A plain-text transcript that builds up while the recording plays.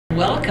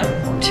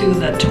Welcome to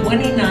the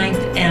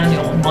 29th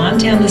Annual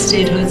Montana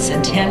Statehood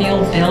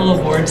Centennial Bell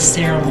Award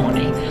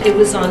Ceremony. It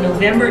was on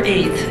November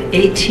 8th,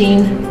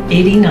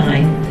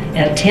 1889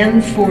 at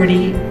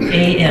 10:40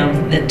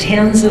 a.m. that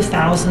tens of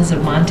thousands of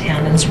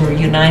Montanans were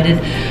united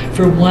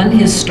for one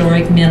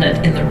historic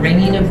minute in the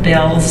ringing of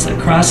bells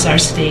across our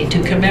state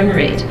to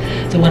commemorate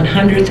the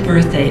 100th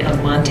birthday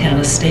of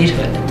Montana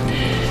statehood.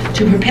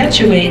 To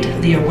perpetuate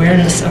the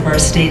awareness of our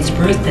state's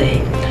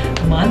birthday,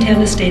 the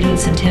Montana Statehood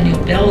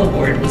Centennial Bell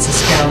Award was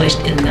established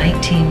in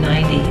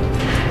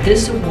 1990.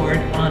 This award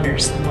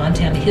honors the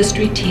Montana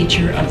History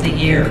Teacher of the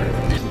Year.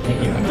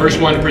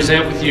 First one to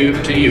present to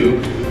you,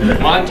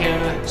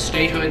 Montana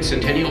Statehood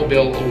Centennial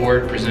Bell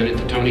Award presented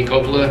to Tony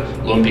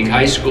Coppola, Lone Peak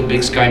High School,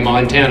 Big Sky,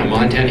 Montana.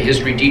 Montana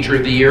History Teacher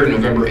of the Year,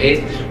 November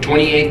 8th,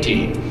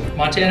 2018.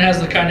 Montana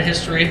has the kind of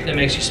history that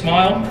makes you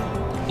smile,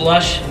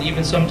 blush, and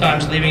even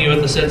sometimes leaving you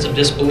with a sense of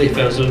disbelief,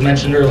 as was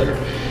mentioned earlier.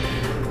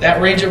 That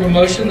range of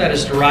emotion that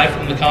is derived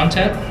from the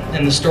content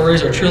and the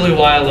stories are truly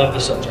why I love the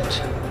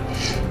subject.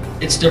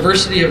 Its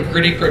diversity of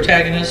gritty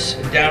protagonists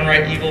and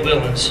downright evil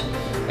villains,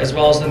 as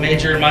well as the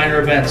major and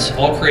minor events,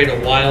 all create a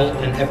wild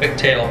and epic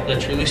tale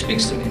that truly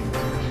speaks to me.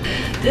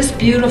 This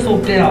beautiful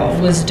bell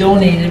was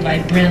donated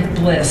by Brent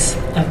Bliss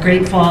of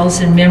Great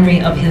Falls in memory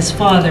of his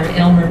father,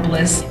 Elmer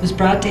Bliss. It was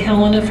brought to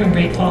Helena from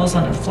Great Falls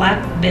on a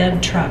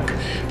flatbed truck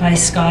by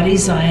Scotty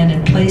Zion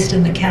and placed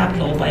in the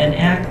Capitol by an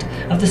act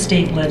of the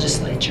state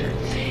legislature.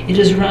 It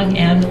is rung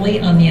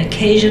annually on the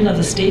occasion of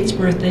the state's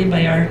birthday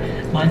by our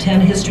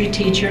Montana History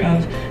Teacher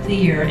of the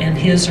Year and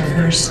his or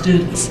her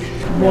students.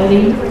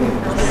 Ready,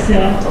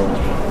 set,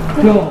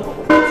 go.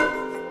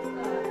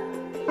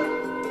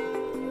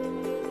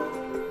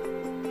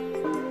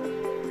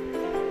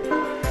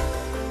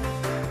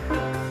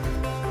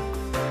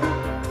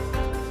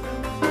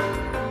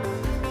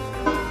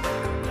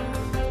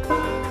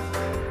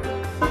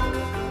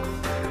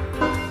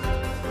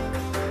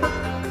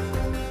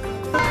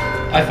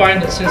 I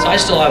find that since I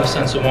still have a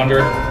sense of wonder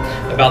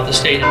about the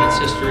state and its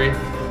history,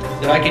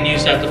 that I can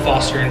use that to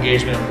foster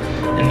engagement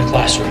in the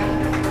classroom.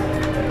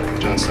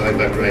 John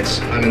Steinbeck writes,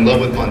 I'm in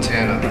love with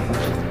Montana.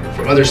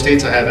 From other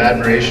states I have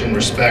admiration,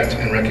 respect,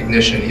 and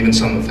recognition, even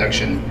some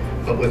affection,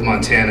 but with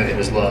Montana it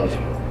is love.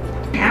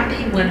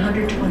 Happy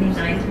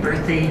 129th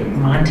birthday,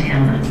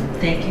 Montana.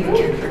 Thank you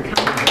again for coming.